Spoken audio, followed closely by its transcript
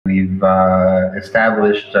we've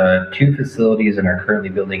established 2 facilities and are currently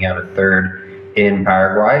building out a third in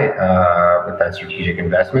Paraguay with that strategic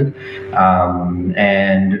investment.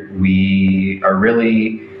 And we are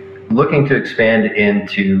really looking to expand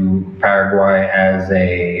into Paraguay as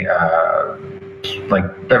a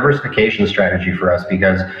diversification strategy for us,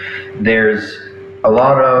 because there's a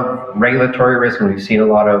lot of regulatory risk, and we've seen a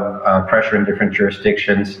lot of pressure in different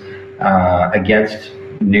jurisdictions against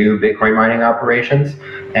new Bitcoin mining operations,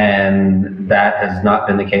 and that has not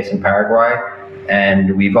been the case in Paraguay.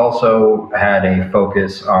 And we've also had a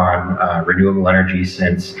focus on renewable energy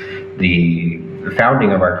since the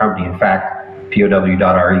founding of our company. In fact,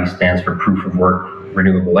 Pow.re stands for Proof of Work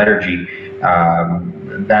Renewable Energy.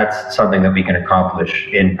 That's something that we can accomplish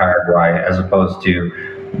in Paraguay as opposed to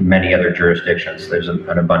many other jurisdictions. There's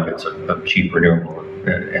an abundance of cheap renewable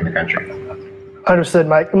in the country. Understood,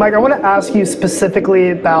 Mike. Mike, I want to ask you specifically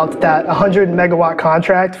about that 100 megawatt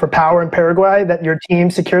contract for power in Paraguay that your team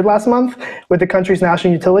secured last month with the country's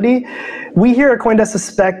national utility. We here at CoinDesk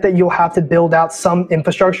suspect that you'll have to build out some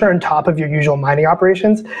infrastructure on top of your usual mining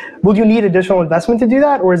operations. Will you need additional investment to do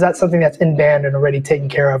that, or is that something that's in band and already taken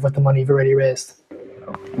care of with the money you've already raised?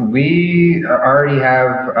 We already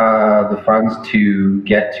have the funds to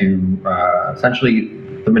get to essentially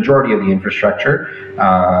the majority of the infrastructure,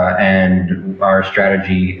 and our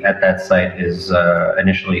strategy at that site is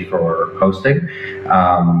initially for hosting.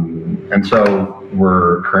 And so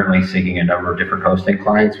we're currently seeking a number of different hosting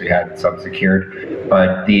clients. We had some secured,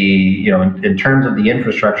 but in terms of the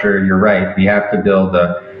infrastructure, you're right. We have to build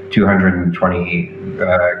a 220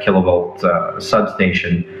 kilovolt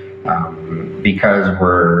substation because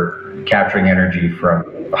we're capturing energy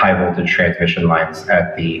from high voltage transmission lines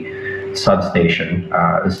at the substation,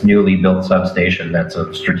 this newly built substation that's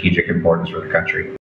of strategic importance for the country.